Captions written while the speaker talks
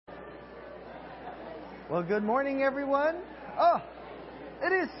Well, good morning, everyone. Oh,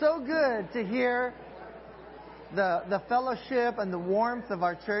 it is so good to hear the fellowship and the warmth of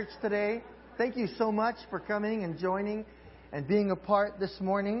our church today. Thank you so much for coming and joining and being a part this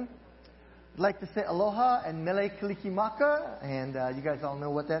morning. I'd like to say aloha and mele kalikimaka, and you guys all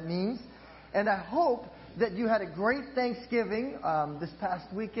know what that means. And I hope that you had a great Thanksgiving this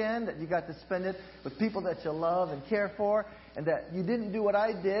past weekend, that you got to spend it with people that you love and care for, and that you didn't do what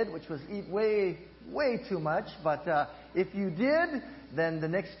I did, which was eat way too much. But if you did, then the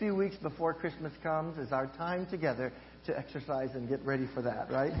next few weeks before Christmas comes is our time together to exercise and get ready for that,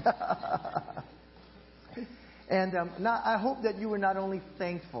 right? And I hope that you were not only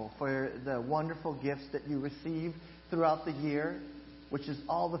thankful for the wonderful gifts that you received throughout the year, which is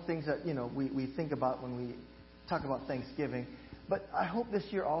all the things that we think about when we talk about Thanksgiving, but I hope this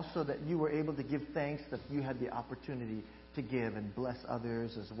year also that you were able to give thanks that you had the opportunity to give and bless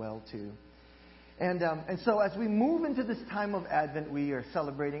others as well too. And so as we move into this time of Advent, we are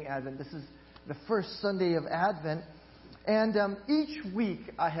celebrating Advent. This is the first Sunday of Advent. And each week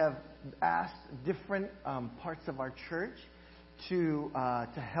I have asked different parts of our church to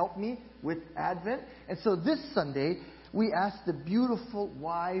help me with Advent. And so this Sunday, we asked the beautiful,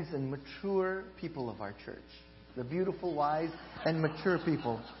 wise, and mature people of our church, the beautiful, wise, and mature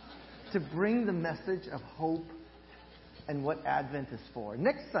people, to bring the message of hope and what Advent is for.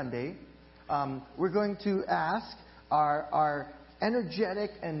 Next Sunday, we're going to ask our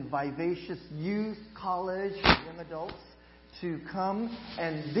energetic and vivacious youth, college, and young adults to come,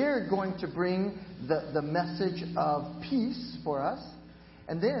 and they're going to bring the message of peace for us.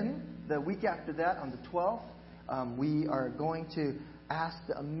 And then, the week after that, on the 12th, we are going to ask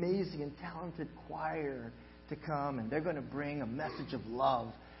the amazing and talented choir to come, and they're going to bring a message of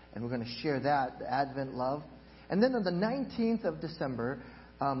love, and we're going to share that, the Advent love. And then on the 19th of December,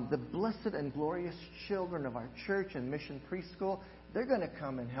 the blessed and glorious children of our church and mission preschool, they're going to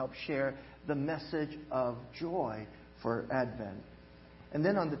come and help share the message of joy for Advent. And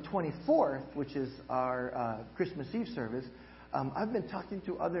then on the 24th, which is our Christmas Eve service, I've been talking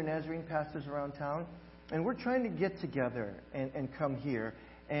to other Nazarene pastors around town, and we're trying to get together and come here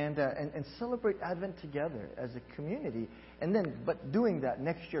and celebrate Advent together as a community. And then, but doing that,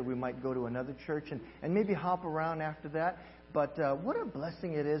 next year we might go to another church and maybe hop around after that. But what a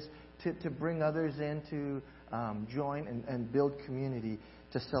blessing it is to bring others in to join and build community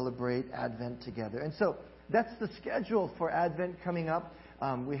to celebrate Advent together. And so that's the schedule for Advent coming up.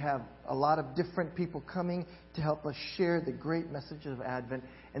 We have a lot of different people coming to help us share the great message of Advent.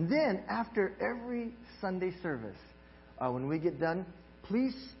 And then after every Sunday service, when we get done,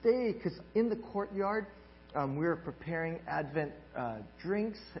 please stay, because in the courtyard, we're preparing Advent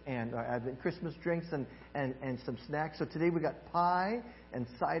drinks and Advent Christmas drinks and some snacks. So today we got pie and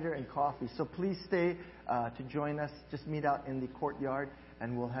cider and coffee. So please stay to join us. Just meet out in the courtyard,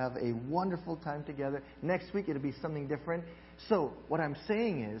 and we'll have a wonderful time together. Next week it'll be something different. So what I'm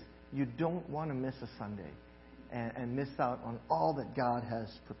saying is, you don't want to miss a Sunday and miss out on all that God has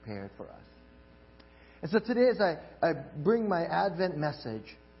prepared for us. And so today, as I bring my Advent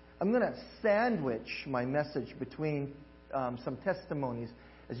message, I'm going to sandwich my message between some testimonies.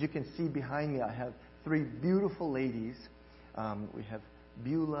 As you can see behind me, I have three beautiful ladies. We have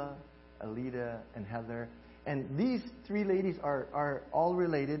Beulah, Alita, and Heather. And these three ladies are all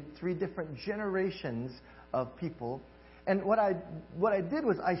related, three different generations of people. And what I did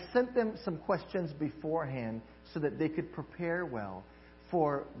was I sent them some questions beforehand so that they could prepare well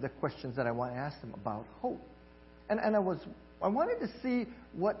for the questions that I want to ask them about hope. And I wanted to see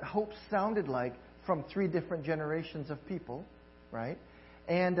what hope sounded like from three different generations of people, right?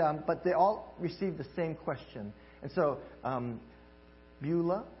 And but they all received the same question. And so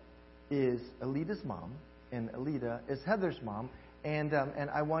Beulah is Alita's mom, and Alita is Heather's mom. And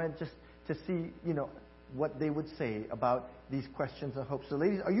I wanted just to see, what they would say about these questions of hope. So,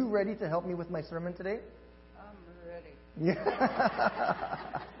 ladies, are you ready to help me with my sermon today? I'm ready. Yeah.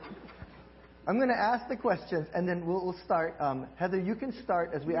 I'm going to ask the questions, and then we'll start. Heather, you can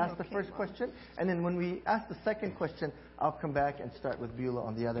start as we ask the first question, and then when we ask the second question, I'll come back and start with Beulah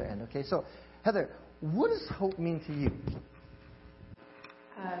on the other end. Okay? So, Heather, what does hope mean to you?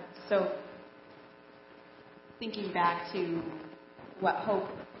 So, thinking back to what hope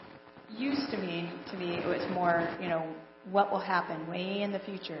used to mean to me, it was more, what will happen way in the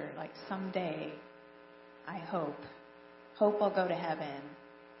future, like someday, I hope I'll go to heaven.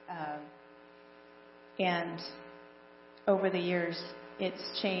 And over the years, it's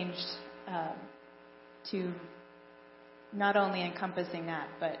changed to not only encompassing that,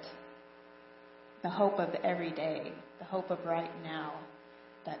 but the hope of every day, the hope of right now,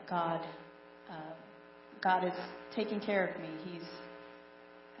 that God God is taking care of me.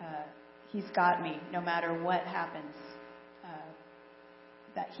 He's got me no matter what happens.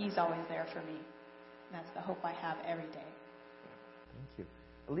 That He's always there for me. And that's the hope I have every day. Thank you.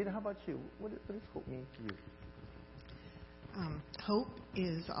 Alita, how about you? What does hope mean to you? Hope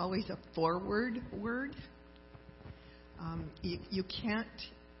is always a forward word. You can't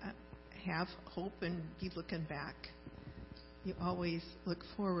have hope and be looking back. You always look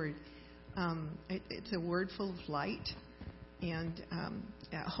forward. It's a word full of light. And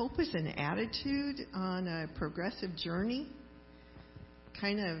hope is an attitude on a progressive journey.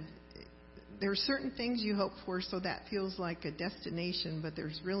 There are certain things you hope for, so that feels like a destination, but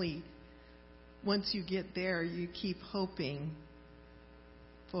there's really, once you get there, you keep hoping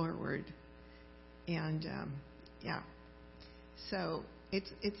forward. And, so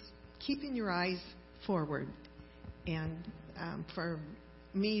it's keeping your eyes forward. And for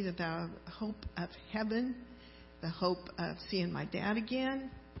me, the hope of heaven, the hope of seeing my dad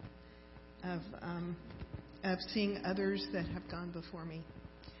again, of seeing others that have gone before me.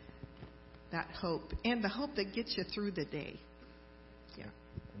 That hope. And the hope that gets you through the day. Yeah.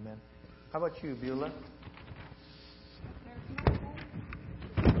 Amen. How about you, Beulah?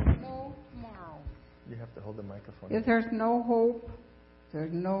 There's no tomorrow. You have to hold the microphone. If there's no hope,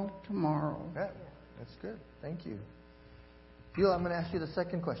 there's no tomorrow. Yeah, that's good. Thank you. Beulah, I'm going to ask you the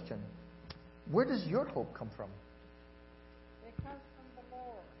second question. Where does your hope come from? It comes from the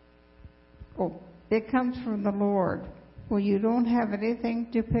Lord. It comes from the Lord. Well, you don't have anything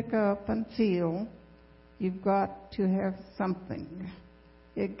to pick up and feel. You've got to have something.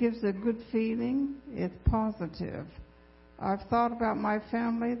 It gives a good feeling. It's positive. I've thought about my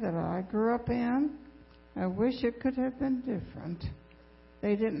family that I grew up in. I wish it could have been different.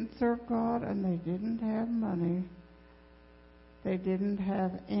 They didn't serve God and they didn't have money. They didn't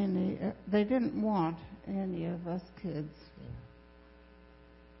have any. They didn't want any of us kids.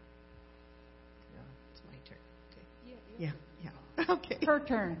 It's my turn. Okay. Yeah. Okay. Her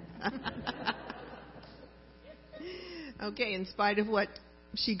turn. Okay, in spite of what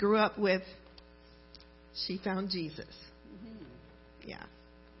she grew up with, she found Jesus. Mm-hmm.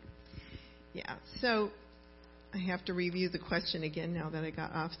 Yeah. So I have to review the question again now that I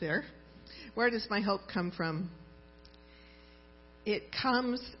got off there. Where does my hope come from?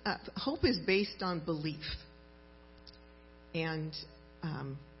 Hope is based on belief. And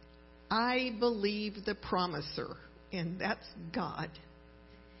I believe the promiser, and that's God.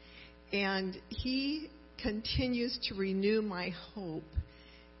 And He continues to renew my hope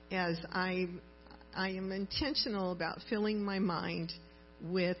as I am intentional about filling my mind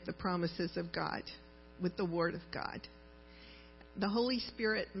with the promises of God, with the Word of God. The Holy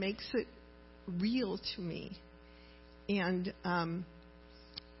Spirit makes it real to me. And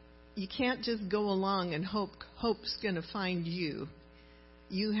you can't just go along and hope's going to find you.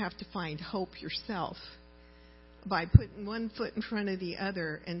 You have to find hope yourself by putting one foot in front of the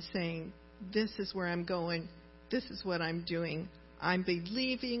other and saying, this is where I'm going. This is what I'm doing. I'm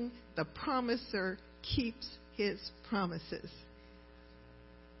believing the promiser keeps his promises.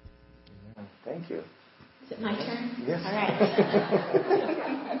 Amen. Thank you. Is it my turn? Yes. All right.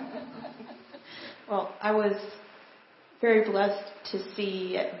 Well, I was very blessed to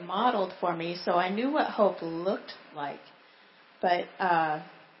see it modeled for me, so I knew what hope looked like. But, of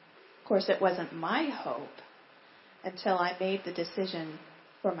course, it wasn't my hope until I made the decision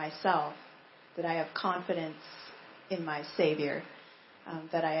for myself that I have confidence in my Savior,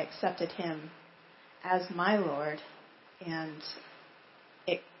 that I accepted Him as my Lord, and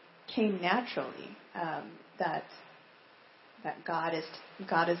it came naturally that God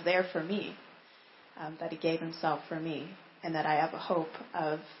is there for me, that He gave Himself for me, and that I have a hope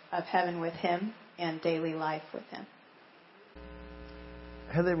of heaven with Him and daily life with Him.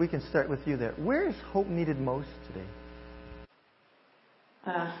 Heather, we can start with you there. Where is hope needed most today?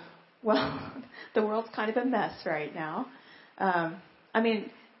 Well, the world's kind of a mess right now.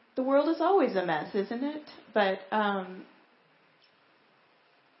 The world is always a mess, isn't it? But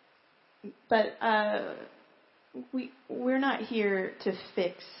we're not here to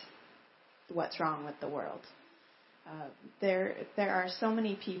fix what's wrong with the world. There are so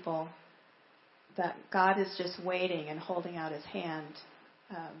many people that God is just waiting and holding out His hand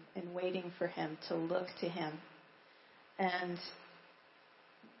and waiting for Him to look to Him. And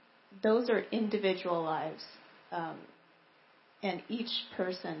those are individual lives. And each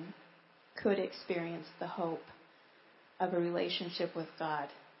person could experience the hope of a relationship with God.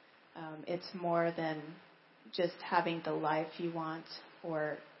 It's more than just having the life you want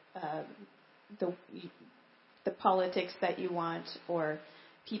or the politics that you want or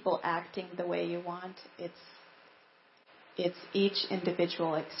people acting the way you want. It's each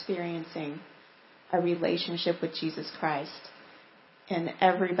individual experiencing a relationship with Jesus Christ. And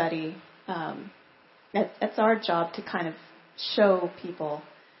everybody, it's our job to kind of show people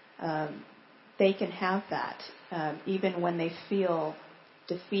they can have that, even when they feel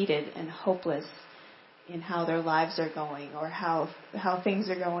defeated and hopeless in how their lives are going or how things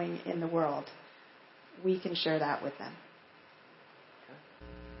are going in the world. We can share that with them.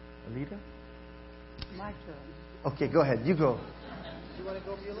 Alita? My turn. Okay, go ahead. You go. You want to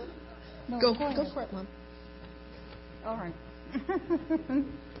go, Beulah? No, Go ahead. for it, Mom. All right.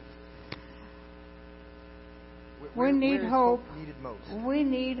 Where need is hope. Needed most? We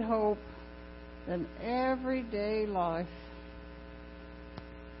need hope in everyday life.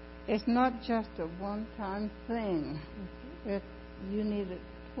 It's not just a one-time thing. You need it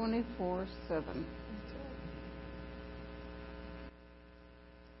 24/7.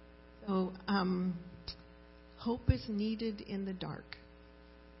 So, hope is needed in the dark.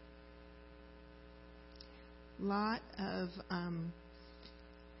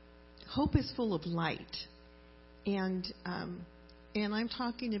 Hope is full of light, and I'm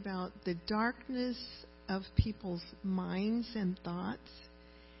talking about the darkness of people's minds and thoughts,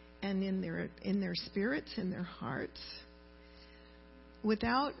 and in their spirits, in their hearts.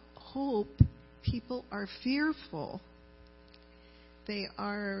 Without hope, people are fearful. They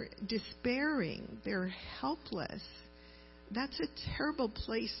are despairing. They're helpless. That's a terrible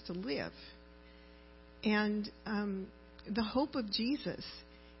place to live. And the hope of Jesus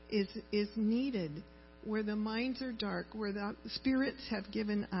is needed where the minds are dark, where the spirits have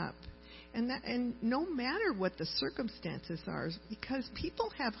given up. And no matter what the circumstances are, because people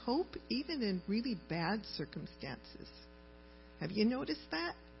have hope even in really bad circumstances. Have you noticed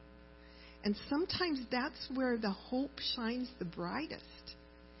that? And sometimes that's where the hope shines the brightest,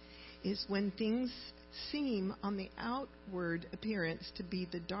 is when things seem on the outward appearance to be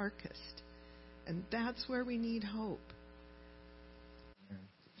the darkest. And that's where we need hope.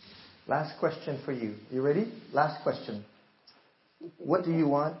 Last question for you. You ready? Last question. What do you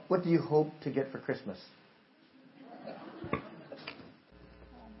want? What do you hope to get for Christmas?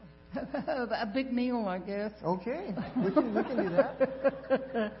 A big meal, I guess. Okay, we can do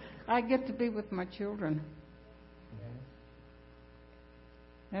that. I get to be with my children.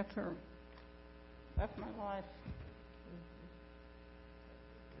 That's my life.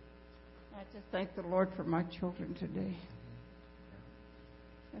 I just thank the Lord for my children today.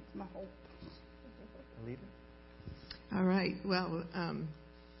 That's my hope. Alita? All right. Well,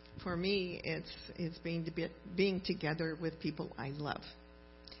 for me, it's being together with people I love,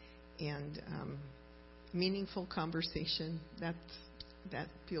 and meaningful conversation. That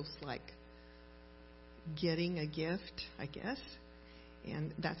feels like getting a gift, I guess,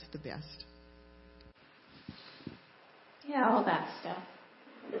 and that's the best. Yeah, all that stuff.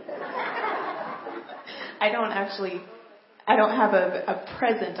 I don't have a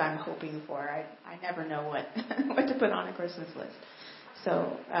present I'm hoping for. I never know what to put on a Christmas list.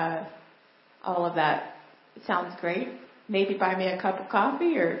 So all of that sounds great. Maybe buy me a cup of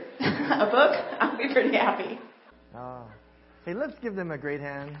coffee or a book. I'll be pretty happy. Oh. Hey, let's give them a great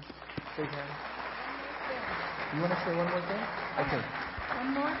hand. Big hand. You want to say one more thing? Okay.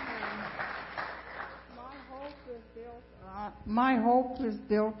 One more thing. My hope is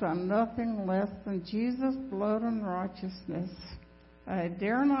built on nothing less than Jesus' blood and righteousness. I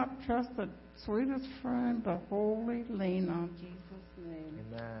dare not trust the sweetest friend, but wholly lean on Jesus' name.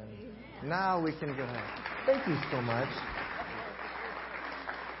 Amen. Now we can go ahead. Thank you so much.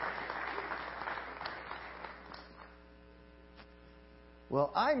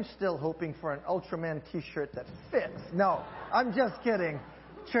 Well, I'm still hoping for an Ultraman t-shirt that fits. No, I'm just kidding.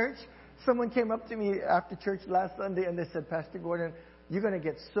 Church, someone came up to me after church last Sunday and they said, Pastor Gordon, you're going to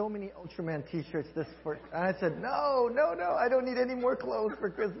get so many Ultraman t-shirts this for... And I said, no, I don't need any more clothes for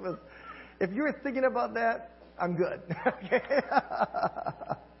Christmas. If you're thinking about that, I'm good. Okay.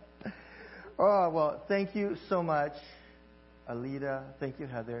 Oh, well, thank you so much, Alita. Thank you,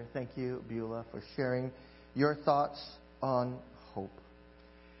 Heather. Thank you, Beulah, for sharing your thoughts on hope.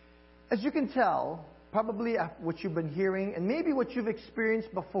 As you can tell, probably what you've been hearing and maybe what you've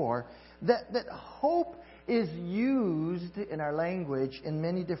experienced before, that hope is used in our language in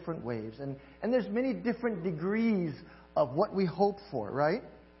many different ways. And there's many different degrees of what we hope for, right?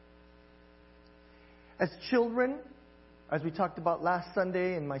 As children, as we talked about last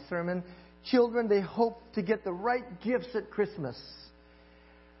Sunday in my sermon, children, they hope to get the right gifts at Christmas.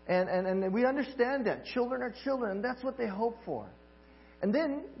 And we understand that. Children are children, and that's what they hope for. And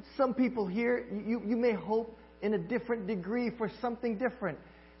then some people here, you may hope in a different degree for something different.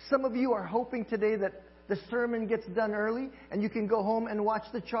 Some of you are hoping today that the sermon gets done early and you can go home and watch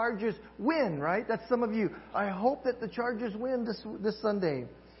the Chargers win, right? That's some of you. I hope that the Chargers win this Sunday.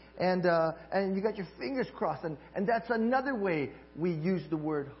 And you got your fingers crossed. And that's another way we use the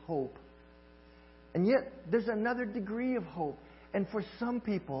word hope. And yet, there's another degree of hope. And for some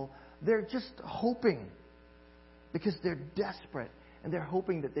people, they're just hoping because they're desperate. And they're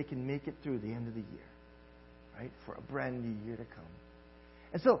hoping that they can make it through the end of the year, right? For a brand new year to come.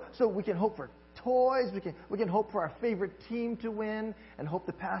 And so we can hope for toys. We can hope for our favorite team to win and hope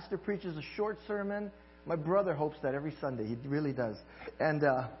the pastor preaches a short sermon. My brother hopes that every Sunday. He really does. And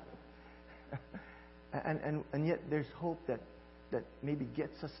yet there's hope that maybe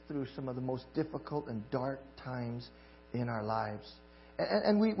gets us through some of the most difficult and dark times in our lives.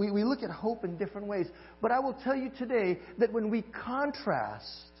 And we look at hope in different ways. But I will tell you today that when we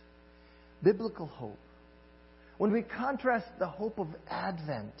contrast biblical hope, when we contrast the hope of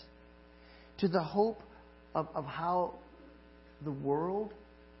Advent to the hope of how the world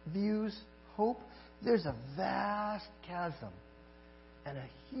views hope, there's a vast chasm and a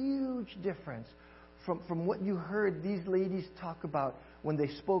huge difference from what you heard these ladies talk about when they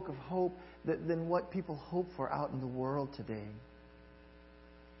spoke of hope than what people hope for out in the world today.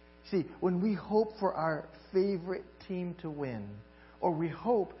 See, when we hope for our favorite team to win, or we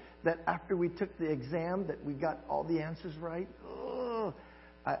hope that after we took the exam that we got all the answers right,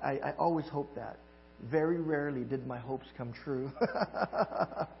 I always hope that. Very rarely did my hopes come true.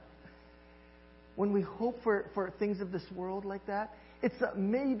 When we hope for things of this world like that, it's a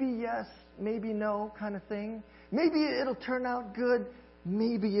maybe yes, maybe no kind of thing. Maybe it'll turn out good,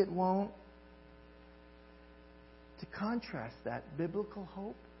 maybe it won't. To contrast that, biblical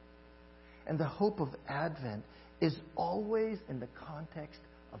hope and the hope of Advent is always in the context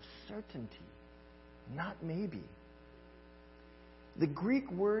of certainty, not maybe. The Greek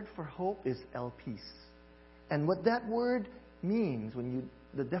word for hope is elpis. And what that word means,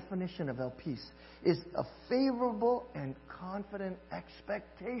 the definition of elpis, is a favorable and confident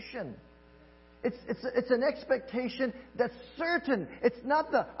expectation. It's an expectation that's certain. It's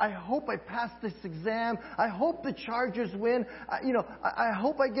not I hope I pass this exam. I hope the Chargers win. I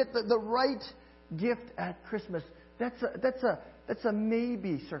hope I get the right gift at Christmas. That's a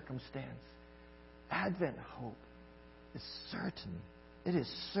maybe circumstance. Advent hope is certain. It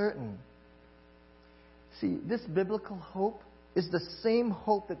is certain. See, this biblical hope is the same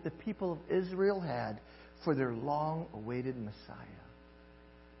hope that the people of Israel had for their long-awaited Messiah.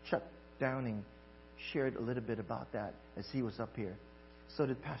 Chuck Downing shared a little bit about that as he was up here. So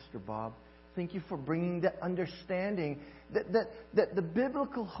did Pastor Bob. Thank you for bringing that understanding that the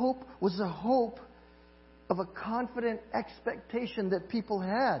biblical hope was a hope of a confident expectation that people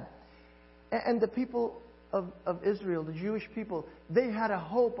had. And the people of Israel, the Jewish people, they had a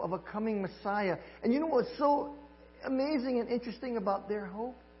hope of a coming Messiah. And you know what's so amazing and interesting about their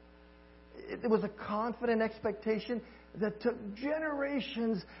hope? It was a confident expectation that took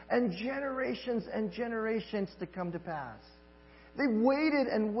generations and generations and generations to come to pass. They waited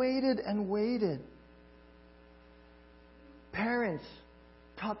and waited and waited. Parents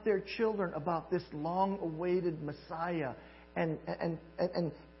taught their children about this long-awaited Messiah and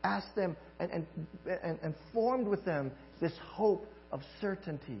asked them and formed with them this hope of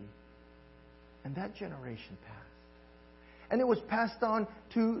certainty. And that generation passed. And it was passed on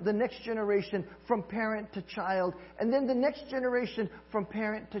to the next generation from parent to child. And then the next generation from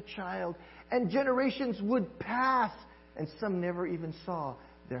parent to child. And generations would pass. And some never even saw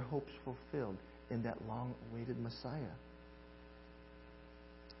their hopes fulfilled in that long-awaited Messiah.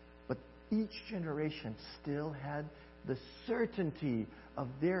 But each generation still had the certainty of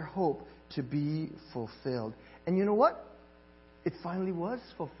their hope to be fulfilled. And you know what? It finally was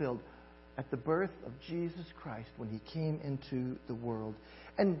fulfilled at the birth of Jesus Christ when He came into the world.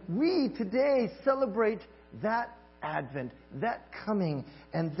 And we today celebrate that Advent, that coming,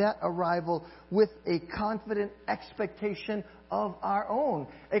 and that arrival with a confident expectation of our own.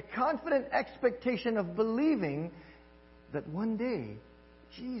 A confident expectation of believing that one day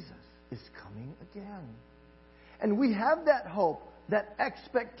Jesus is coming again. And we have that hope, that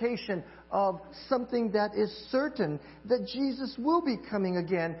expectation of something that is certain, that Jesus will be coming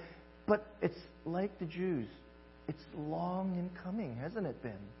again. But it's like the Jews. It's long in coming, hasn't it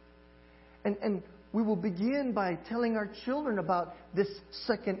been? And we will begin by telling our children about this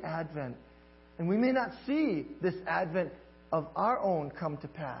second Advent. And we may not see this Advent of our own come to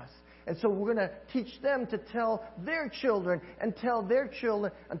pass. And so we're going to teach them to tell their children and tell their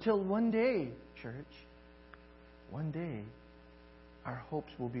children until one day, church, one day, our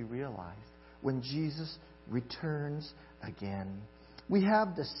hopes will be realized when Jesus returns again. We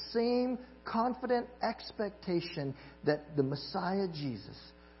have the same confident expectation that the Messiah Jesus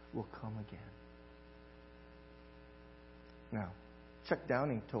will come again. Now, Chuck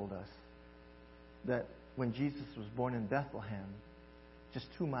Downing told us that when Jesus was born in Bethlehem, just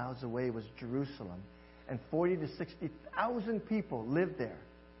 2 miles away was Jerusalem, and 40 to 60,000 people lived there.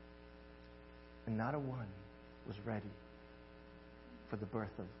 And not a one was ready for the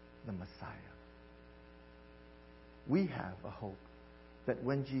birth of the Messiah. We have a hope that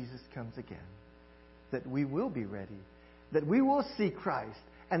when Jesus comes again, that we will be ready, that we will see Christ,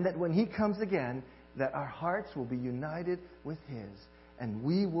 and that when He comes again, that our hearts will be united with His, and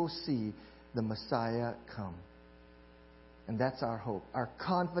we will see the Messiah come. And that's our hope, our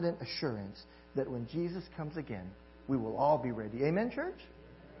confident assurance that when Jesus comes again, we will all be ready. Amen, church?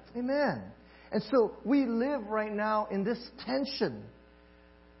 Amen. And so we live right now in this tension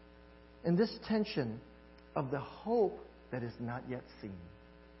of the hope that is not yet seen.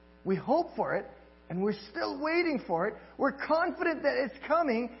 We hope for it, and we're still waiting for it. We're confident that it's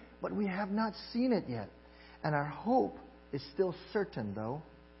coming, but we have not seen it yet. And our hope is still certain, though.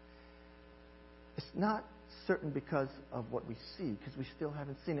 It's not certain because of what we see, because we still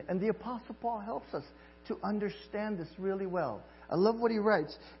haven't seen it. And the Apostle Paul helps us to understand this really well. I love what he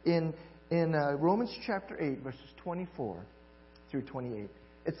writes in Romans chapter 8, verses 24 through 28.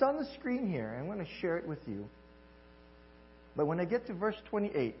 It's on the screen here. I'm going to share it with you. But when I get to verse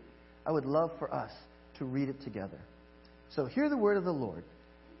 28, I would love for us to read it together. So hear the word of the Lord.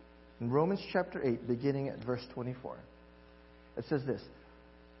 In Romans chapter 8, beginning at verse 24. It says this: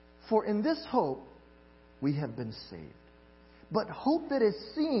 For in this hope we have been saved. But hope that is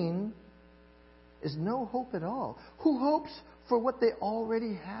seen is no hope at all. Who hopes for what they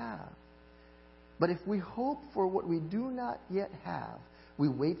already have? But if we hope for what we do not yet have, we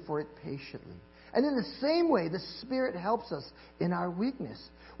wait for it patiently. And in the same way, the Spirit helps us in our weakness.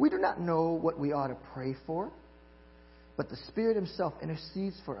 We do not know what we ought to pray for, but the Spirit Himself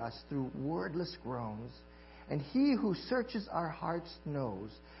intercedes for us through wordless groans. And He who searches our hearts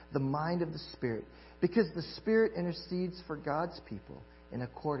knows the mind of the Spirit, because the Spirit intercedes for God's people in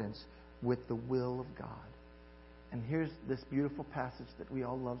accordance with the will of God. And here's this beautiful passage that we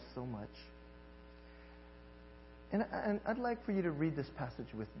all love so much. And I'd like for you to read this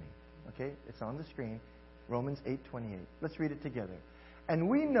passage with me. Okay? It's on the screen. Romans 8:28. Let's read it together. And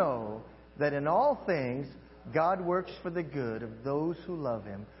we know that in all things God works for the good of those who love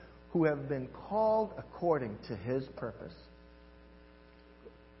Him, who have been called according to His purpose.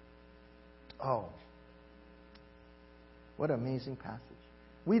 Oh, what an amazing passage.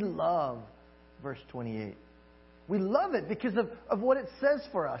 We love verse 28. We love it because of what it says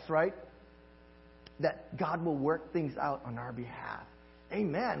for us, right? That God will work things out on our behalf.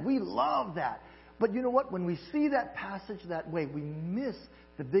 Amen. We love that. But you know what? When we see that passage that way, we miss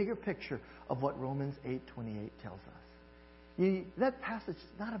the bigger picture of what Romans 8:28 tells us. That passage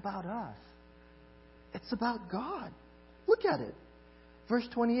is not about us. It's about God. Look at it. Verse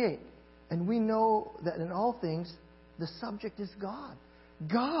 28. And we know that in all things, the subject is God.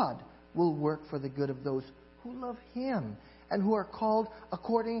 God will work for the good of those who love Him and who are called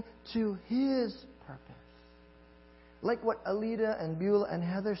according to His purpose. Like what Alita and Beulah and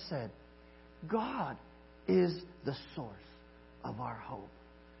Heather said, God is the source of our hope.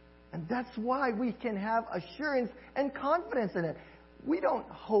 And that's why we can have assurance and confidence in it. We don't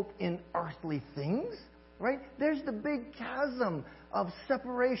hope in earthly things, right? There's the big chasm of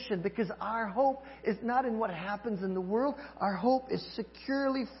separation because our hope is not in what happens in the world. Our hope is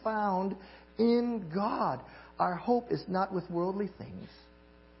securely found in God. Our hope is not with worldly things.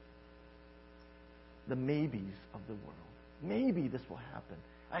 The maybes of the world. Maybe this will happen.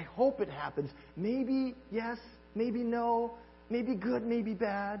 I hope it happens. Maybe yes, maybe no, maybe good, maybe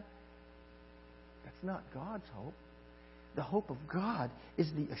bad. That's not God's hope. The hope of God is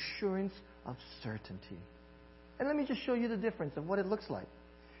the assurance of certainty. And let me just show you the difference of what it looks like.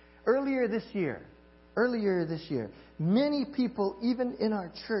 Earlier this year, many people, even in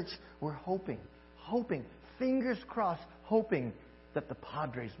our church, were hoping, fingers crossed, hoping that the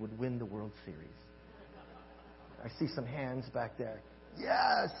Padres would win the World Series. I see some hands back there.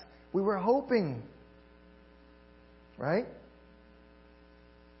 Yes, we were hoping. Right?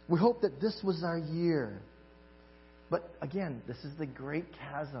 We hoped that this was our year. But again, this is the great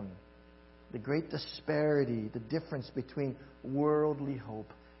chasm, the great disparity, the difference between worldly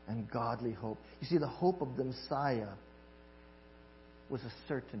hope and godly hope. You see, the hope of the Messiah was a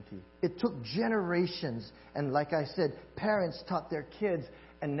certainty. It took generations, and like I said, parents taught their kids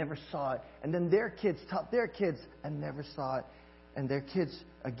and never saw it. And then their kids taught their kids and never saw it. And their kids,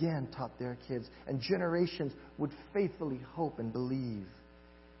 again, taught their kids. And generations would faithfully hope and believe.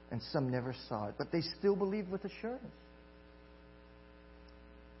 And some never saw it. But they still believed with assurance.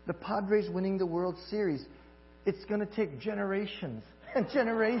 The Padres winning the World Series, it's going to take generations and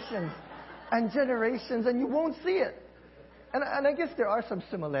generations and generations, and you won't see it. And I guess there are some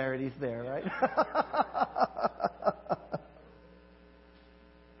similarities there, right?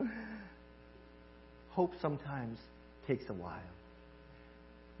 Hope sometimes takes a while.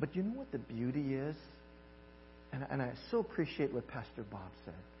 But you know what the beauty is? And I so appreciate what Pastor Bob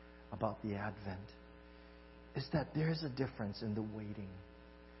said about the Advent, is that there's a difference in the waiting.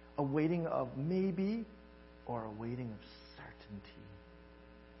 A waiting of maybe or a waiting of certainty.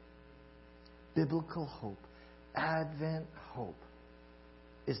 Biblical hope, Advent hope,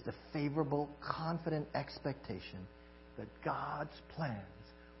 is the favorable, confident expectation that God's plans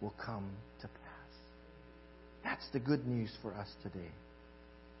will come to pass. That's the good news for us today.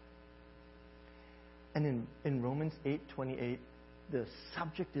 And in Romans 8:28, the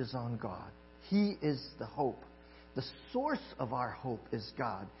subject is on God. He is the hope. The source of our hope is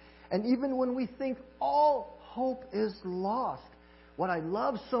God. And even when we think all hope is lost, what I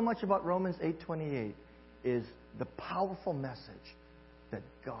love so much about Romans 8:28 is the powerful message that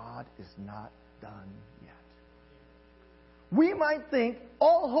God is not done yet. We might think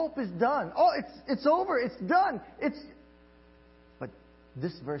all hope is done. Oh, it's over. It's done. But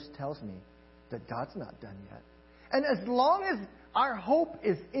this verse tells me that God's not done yet. And as long as our hope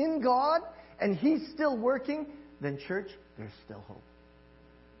is in God and He's still working, then church, there's still hope.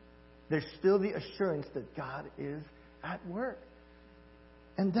 There's still the assurance that God is at work.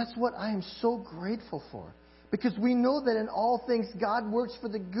 And that's what I am so grateful for. Because we know that in all things God works for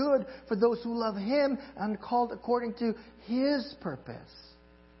the good for those who love Him and called according to His purpose.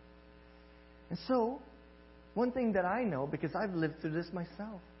 And so, one thing that I know, because I've lived through this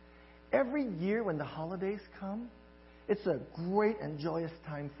myself, every year when the holidays come, it's a great and joyous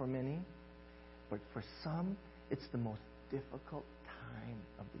time for many. But for some, it's the most difficult time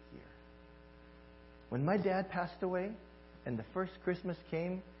of the year. When my dad passed away and the first Christmas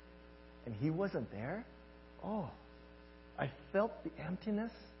came and he wasn't there, I felt the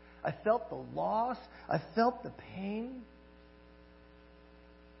emptiness. I felt the loss. I felt the pain.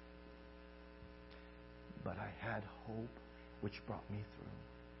 But I had hope which brought me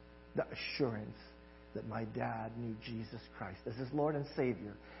through. The assurance that my dad knew Jesus Christ as his Lord and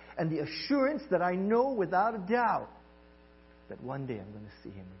Savior. And the assurance that I know without a doubt that one day I'm going to see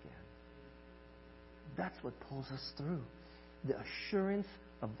Him again. That's what pulls us through. The assurance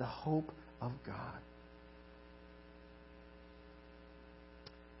of the hope of God.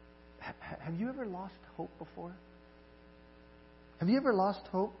 Have you ever lost hope before? Have you ever lost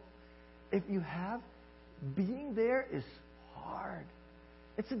hope? If you have, being there is hard.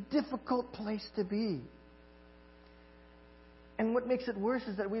 It's a difficult place to be. And what makes it worse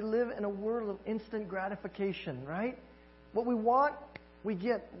is that we live in a world of instant gratification, right? What we want, we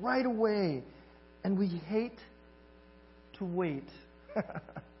get right away. And we hate to wait.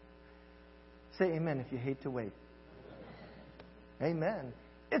 Say amen if you hate to wait. Amen.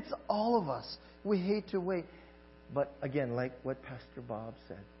 It's all of us. We hate to wait. But again, like what Pastor Bob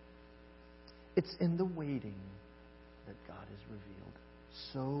said, it's in the waiting that God is revealed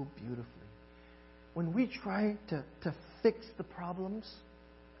so beautifully. When we try to fix the problems,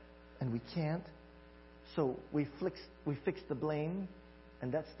 and we can't, so we fix the blame,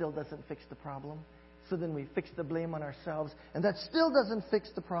 and that still doesn't fix the problem. So then we fix the blame on ourselves, and that still doesn't fix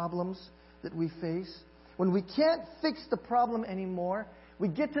the problems that we face. When we can't fix the problem anymore, we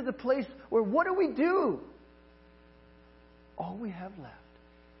get to the place where what do? All we have left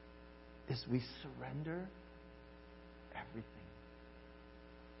is we surrender everything.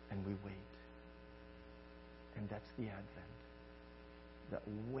 And we wait. And that's the Advent. That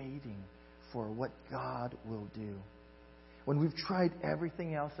waiting for what God will do. When we've tried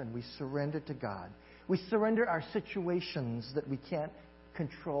everything else and we surrender to God. We surrender our situations that we can't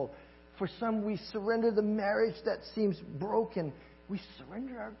control. For some, we surrender the marriage that seems broken. We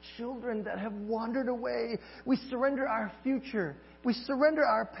surrender our children that have wandered away. We surrender our future. We surrender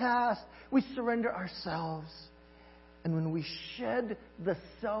our past. We surrender ourselves. And when we shed the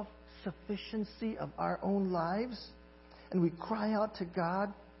self-sufficiency of our own lives and we cry out to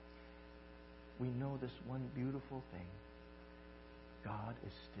God, we know this one beautiful thing. God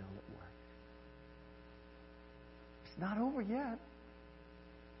is still at work. It's not over yet.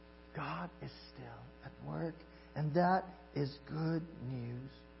 God is still at work. And that is good news.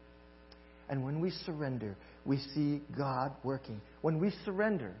 And when we surrender, we see God working. When we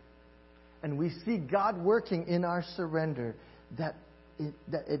surrender and we see God working in our surrender, that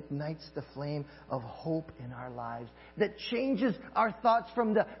ignites the flame of hope in our lives, that changes our thoughts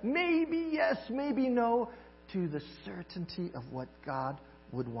from the maybe yes, maybe no, to the certainty of what God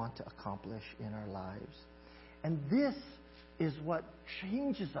would want to accomplish in our lives. And this is what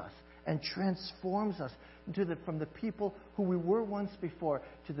changes us and transforms us from the people who we were once before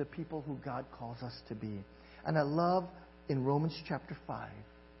to the people who God calls us to be. And I love in Romans chapter 5,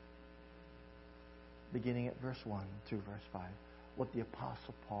 beginning at verse 1 through verse 5, what the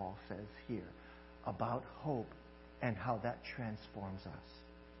Apostle Paul says here about hope and how that transforms us.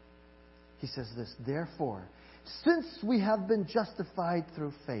 He says this, "Therefore, since we have been justified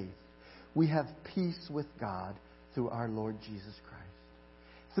through faith, we have peace with God through our Lord Jesus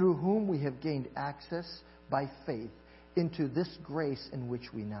Christ, through whom we have gained access by faith into this grace in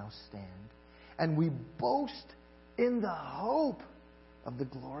which we now stand. And we boast in the hope of the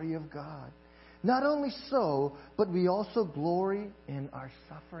glory of God. Not only so, but we also glory in our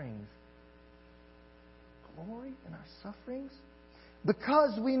sufferings." Glory in our sufferings?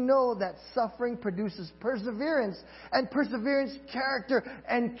 "Because we know that suffering produces perseverance, and perseverance, character,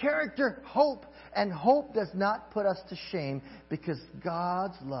 and character, hope. And hope does not put us to shame, because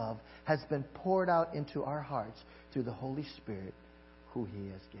God's love has been poured out into our hearts through the Holy Spirit, who He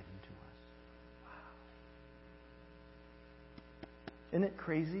has given to us." Wow. Isn't it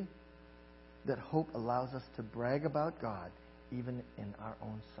crazy that hope allows us to brag about God even in our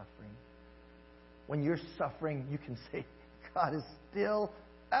own suffering? When you're suffering, you can say, God is still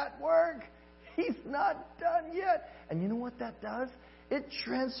at work. He's not done yet. And you know what that does? It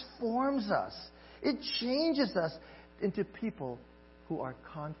transforms us. It changes us into people who are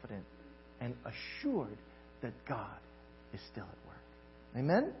confident and assured that God is still at work.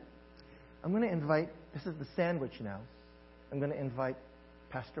 Amen? I'm going to invite, this is the sandwich now, I'm going to invite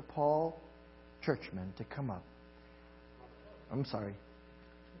Pastor Paul Churchman to come up. I'm sorry.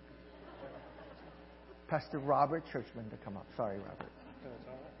 Pastor Robert Churchman to come up. Sorry, Robert.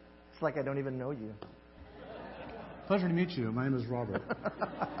 It's like I don't even know you. Pleasure to meet you. My name is Robert.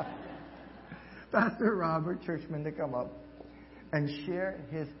 Pastor Robert Churchman to come up and share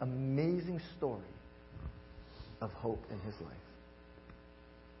his amazing story of hope in his life.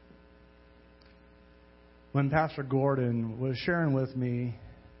 When Pastor Gordon was sharing with me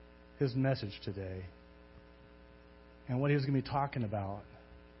his message today and what he was going to be talking about,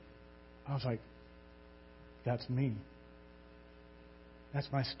 I was like, that's me. That's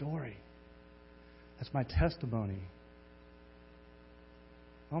my story. That's my testimony.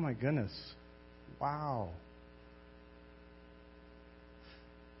 Oh my goodness. Wow.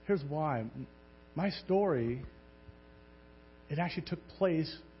 Here's why. My story, it actually took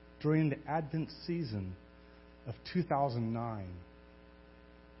place during the Advent season of 2009.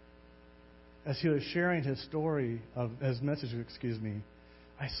 As he was sharing his story, his message,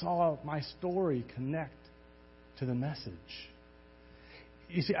 I saw my story connect to the message.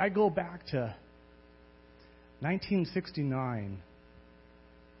 You see, I go back to 1969,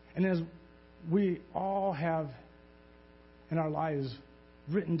 and as we all have in our lives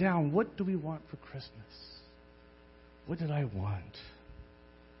written down, what do we want for Christmas? What did I want?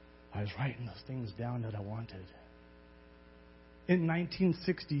 I was writing those things down that I wanted. In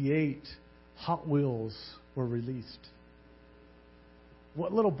 1968, Hot Wheels were released.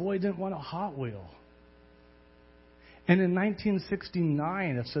 What little boy didn't want a Hot Wheel? And in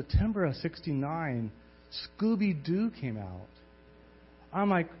 1969, of September of 69, Scooby-Doo came out. I'm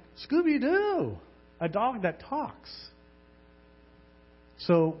like, Scooby-Doo, a dog that talks.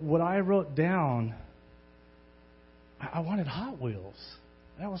 So what I wrote down, I wanted Hot Wheels.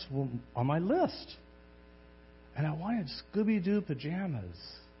 That was on my list. And I wanted Scooby-Doo pajamas.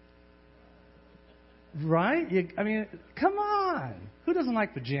 Right? Come on. Who doesn't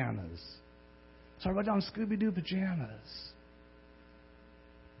like pajamas? So I wrote down Scooby-Doo pajamas.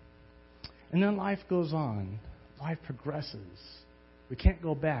 And then life goes on. Life progresses. We can't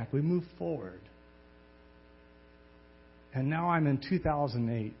go back. We move forward. And now I'm in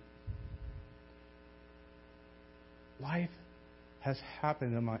 2008. Life has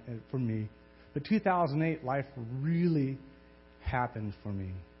happened for me. But 2008, life really happened for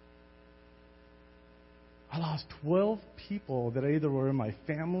me. I lost 12 people that either were in my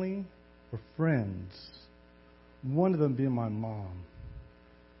family or friends. One of them being my mom.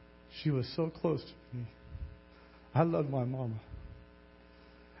 She was so close to me. I loved my mama.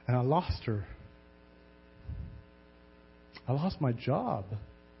 And I lost her. I lost my job.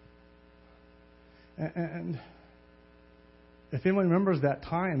 And if anyone remembers that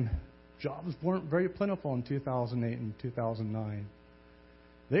time, jobs weren't very plentiful in 2008 and 2009.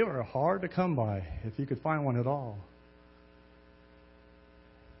 They were hard to come by if you could find one at all.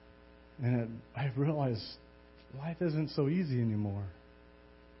 And I realized life isn't so easy anymore.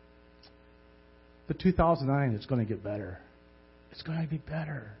 But 2009, it's going to get better. It's going to be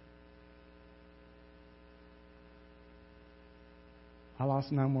better. I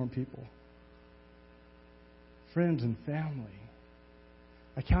lost 9 more people. Friends and family.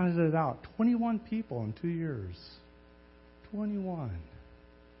 I counted it out. 21 people in 2 years. 21.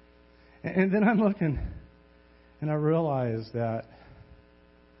 And then I'm looking, and I realize that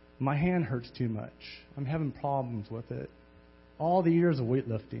my hand hurts too much. I'm having problems with it. All the years of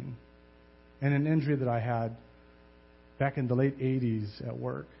weightlifting and an injury that I had back in the late 80s at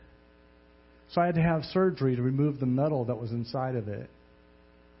work. So I had to have surgery to remove the metal that was inside of it.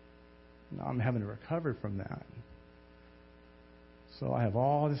 Now I'm having to recover from that. So I have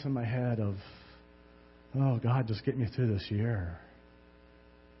all this in my head of, oh, God, just get me through this year.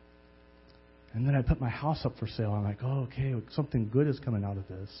 And then I put my house up for sale. I'm like, oh, okay, something good is coming out of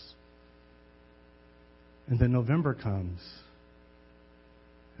this. And then November comes.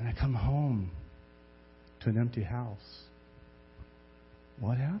 And I come home to an empty house.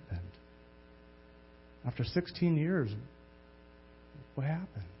 What happened? After 16 years, what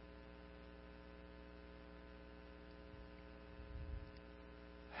happened?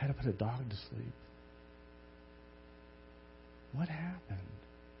 I had to put a dog to sleep. What happened?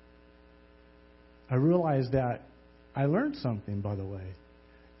 I realized that I learned something, by the way.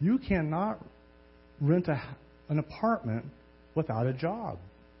 You cannot rent an apartment without a job.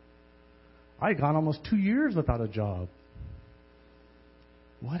 I had gone almost 2 years without a job.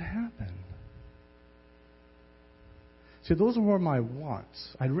 What happened? See, those were my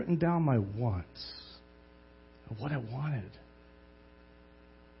wants. I'd written down my wants of what I wanted.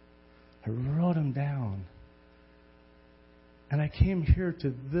 I wrote them down. And I came here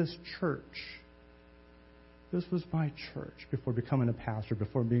to this church. This was my church before becoming a pastor,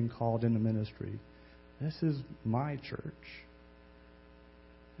 before being called into ministry. This is my church.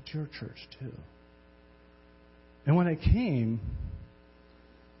 It's your church too. And when I came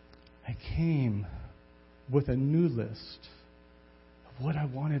with a new list of what I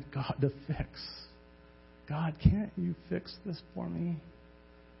wanted God to fix. God, can't you fix this for me?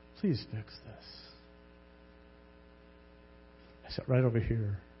 Please fix this. I sat right over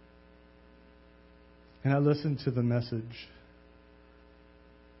here. And I listened to the message.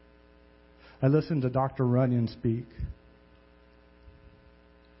 I listened to Dr. Runyon speak.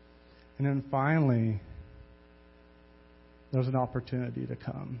 And then finally, there was an opportunity to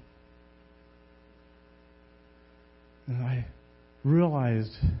come. And I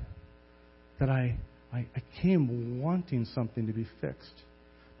realized that I came wanting something to be fixed.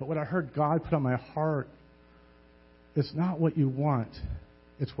 But what I heard God put on my heart, it's not what you want,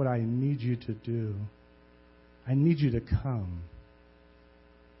 it's what I need you to do. I need you to come.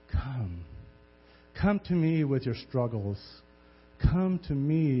 Come. Come to me with your struggles. Come to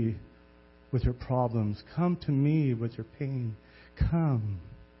me with your problems. Come to me with your pain. Come.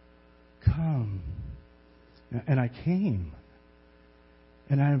 Come. And I came.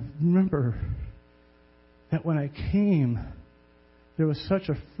 And I remember that when I came, there was such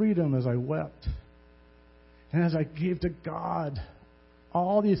a freedom as I wept. And as I gave to God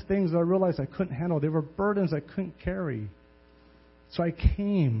all these things that I realized I couldn't handle, they were burdens I couldn't carry. So I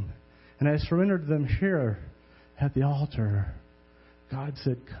came and I surrendered them here at the altar. God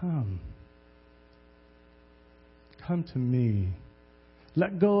said, come. Come to me.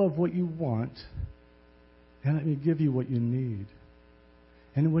 Let go of what you want and let me give you what you need.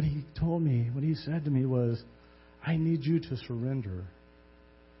 And what he told me, what he said to me was, I need you to surrender.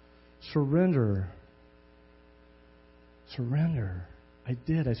 Surrender. Surrender. I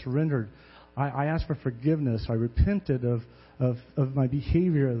did. I surrendered. I asked for forgiveness. I repented of my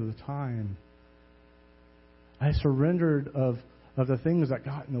behavior at the time. I surrendered of the things that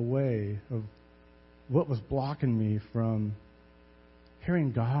got in the way of what was blocking me from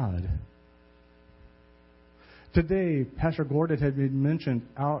hearing God. Today, Pastor Gordon had been mentioned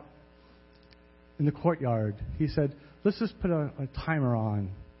out in the courtyard. He said, let's just put a timer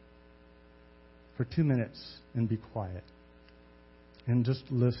on for 2 minutes and be quiet. And just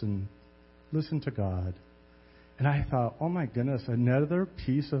listen. Listen to God. And I thought, oh my goodness, another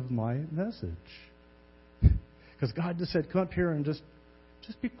piece of my message. Because God just said, come up here and just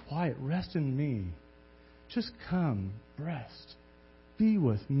be quiet. Rest in me. Just come. Rest. Be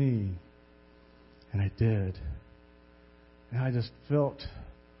with me. And I did. And I just felt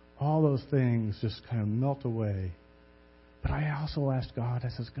all those things just kind of melt away. But I also asked God, I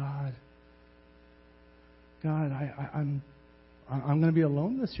says, God, I'm going to be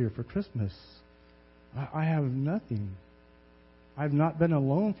alone this year for Christmas. I have nothing. I've not been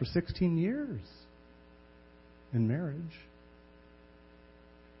alone for 16 years in marriage.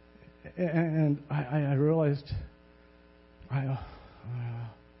 And I realized I'll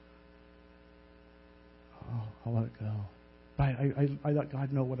let it go. But I let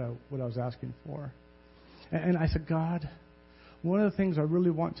God know what I was asking for. And I said, God, one of the things I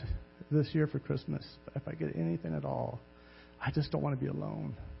really want this year for Christmas, if I get anything at all, I just don't want to be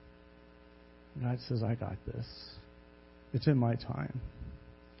alone. And God says, I got this. It's in my time.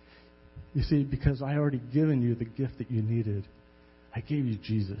 You see, because I already given you the gift that you needed. I gave you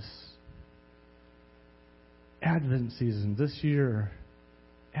Jesus. Advent season, this year,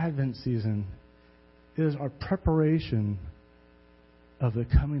 Advent season is our preparation of the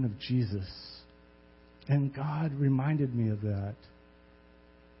coming of Jesus. And God reminded me of that.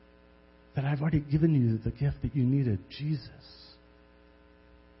 That I've already given you the gift that you needed, Jesus.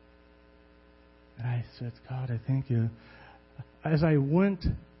 And I said, God, I thank you. As I went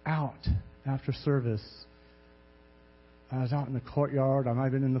out after service, I was out in the courtyard. I might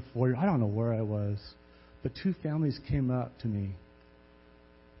have been in the foyer. I don't know where I was. But two families came up to me.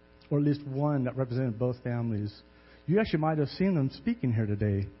 Or at least one that represented both families. You actually might have seen them speaking here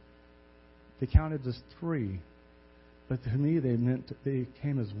today. They counted as three. But to me, they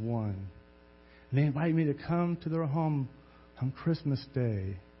came as one. And they invited me to come to their home on Christmas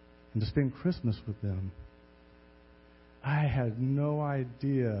Day and to spend Christmas with them. I had no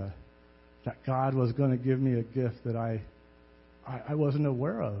idea that God was going to give me a gift that I wasn't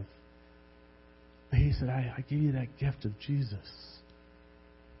aware of. But He said, I give you that gift of Jesus.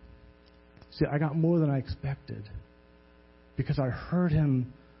 See, I got more than I expected because I heard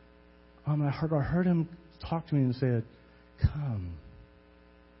Him. I heard Him talk to me and said, "Come,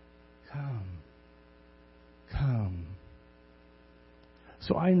 come, come."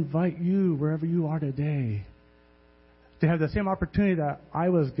 So I invite you, wherever you are today, to have the same opportunity that I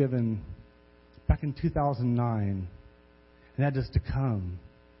was given back in 2009, and that is to come.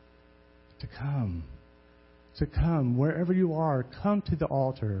 To come. To come. Wherever you are, come to the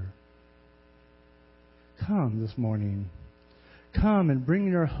altar. Come this morning. Come and bring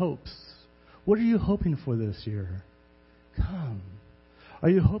your hopes. What are you hoping for this year? Come. Are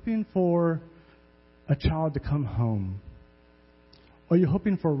you hoping for a child to come home? Are you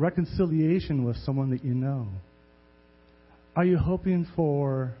hoping for reconciliation with someone that you know? Are you hoping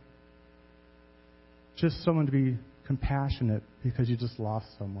for just someone to be compassionate because you just lost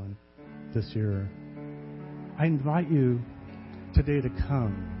someone this year? I invite you today to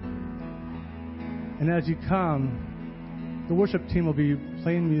come. And as you come, the worship team will be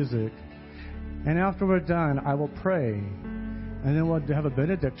playing music. And after we're done, I will pray. And then we'll have a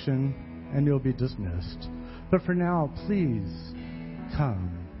benediction and you'll be dismissed. But for now, please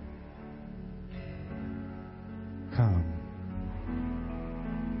come. Come.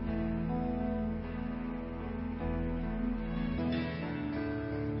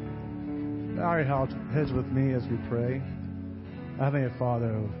 Bow your heads with me as we pray. Heavenly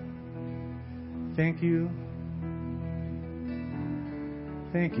Father, thank you.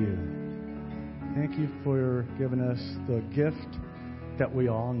 Thank you. Thank you for giving us the gift that we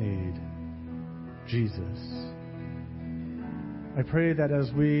all need, Jesus. I pray that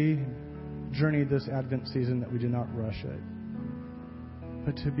as we journey this Advent season that we do not rush it,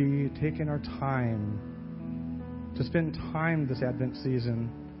 but to be taking our time, to spend time this Advent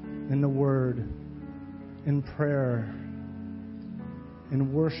season in the Word, in prayer,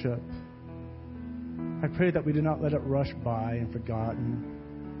 in worship. I pray that we do not let it rush by and forgotten,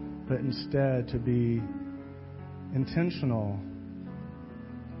 but instead to be intentional.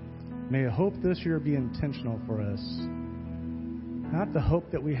 May hope this year be intentional for us. Not the hope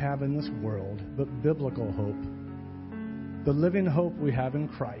that we have in this world, but biblical hope. The living hope we have in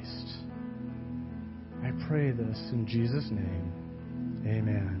Christ. I pray this in Jesus' name.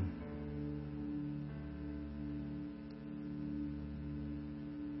 Amen.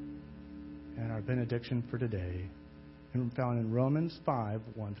 And our benediction for today, found in Romans 5,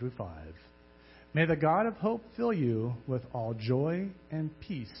 1 through 5. May the God of hope fill you with all joy and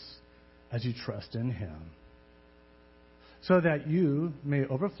peace as you trust in Him, so that you may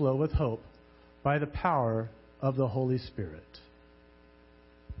overflow with hope by the power of the Holy Spirit.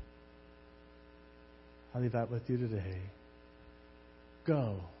 I leave that with you today.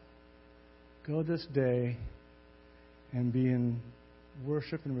 Go. Go this day and be in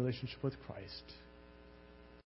worship and relationship with Christ.